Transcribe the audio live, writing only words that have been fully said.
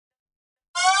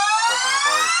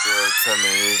tell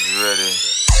me is you ready?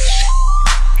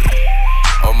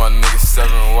 Oh my nigga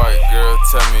 7 white girl,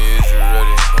 tell me is you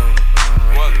ready?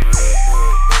 What?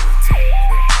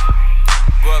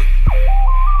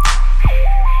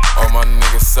 Oh my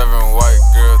nigga 7 white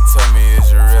girl, tell me is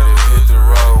you ready? Hit the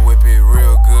road, whip it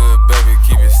real good, baby,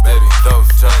 keep it steady. Dope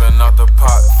jumping out the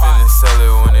pot, finna sell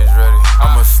it when it's ready.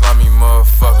 I'm a slimy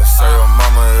motherfucker, say your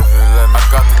mama if you let me. I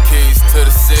got the keys to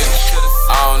the city,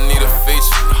 I don't need a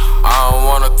feature. I don't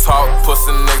wanna talk,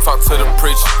 pussy nigga, talk to the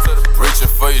preacher. Reaching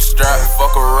for your strap,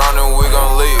 fuck around and we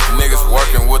gon' leave. Niggas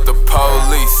working with the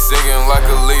police, singing like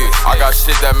a lead. I got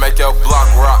shit that make your block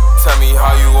rock, tell me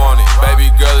how you want it. Baby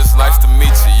girl, it's nice to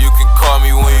meet you, you can call me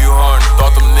when you horny.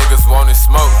 Thought them niggas wanted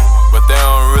smoke, but they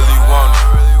don't really want it.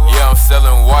 Yeah, I'm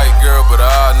selling white girl, but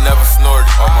I never snorted.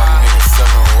 Oh my nigga 7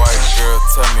 white girl,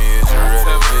 tell me is you ready?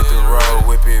 Hit the road,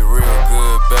 whip it real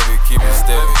good, baby, keep it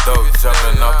steady. Dope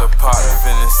jumping out the pot,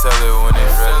 finna sell it when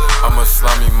it's ready. I'm a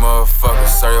slimy motherfucker,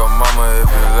 say your mama if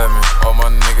you let me. Oh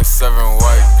my nigga 7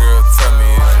 white girl, tell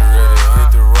me is you ready? Hit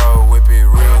the road, whip it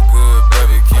real good,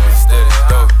 baby, keep it steady.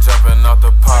 Dope jumping out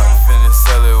the pot, finna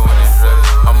sell it when it's ready.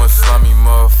 I'm a slimy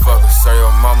motherfucker, say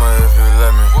your mama if you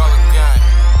let me. What?